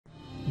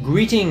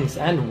Greetings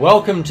and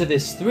welcome to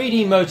this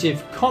 3D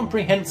Motive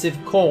comprehensive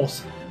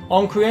course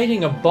on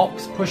creating a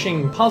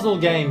box-pushing puzzle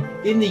game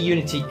in the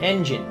Unity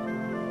engine.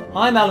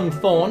 I'm Alan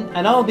Thorne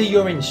and I'll be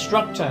your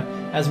instructor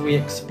as we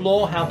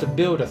explore how to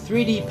build a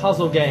 3D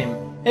puzzle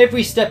game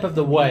every step of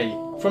the way,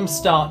 from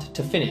start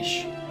to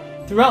finish.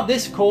 Throughout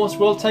this course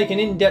we'll take an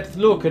in-depth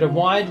look at a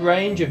wide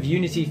range of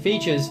Unity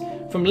features,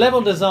 from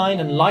level design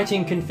and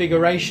lighting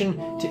configuration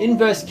to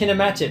inverse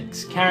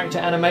kinematics, character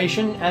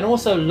animation, and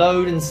also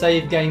load and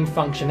save game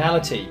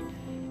functionality.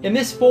 In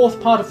this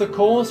fourth part of the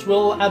course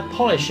we'll add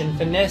polish and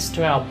finesse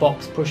to our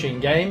box pushing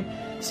game.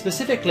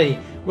 Specifically,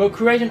 we'll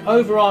create an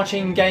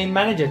overarching game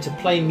manager to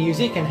play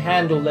music and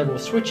handle level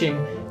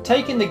switching,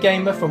 taking the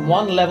gamer from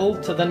one level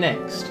to the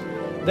next.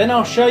 Then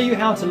I'll show you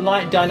how to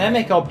light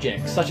dynamic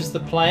objects such as the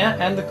player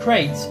and the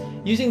crates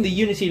using the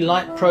Unity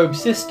Light Probe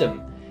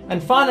system.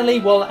 And finally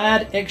we'll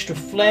add extra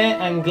flair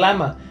and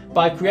glamour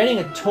by creating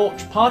a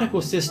torch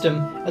particle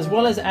system, as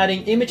well as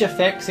adding image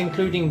effects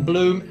including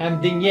bloom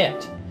and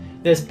vignette.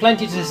 There's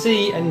plenty to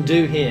see and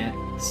do here,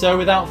 so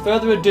without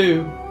further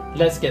ado,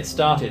 let's get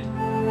started.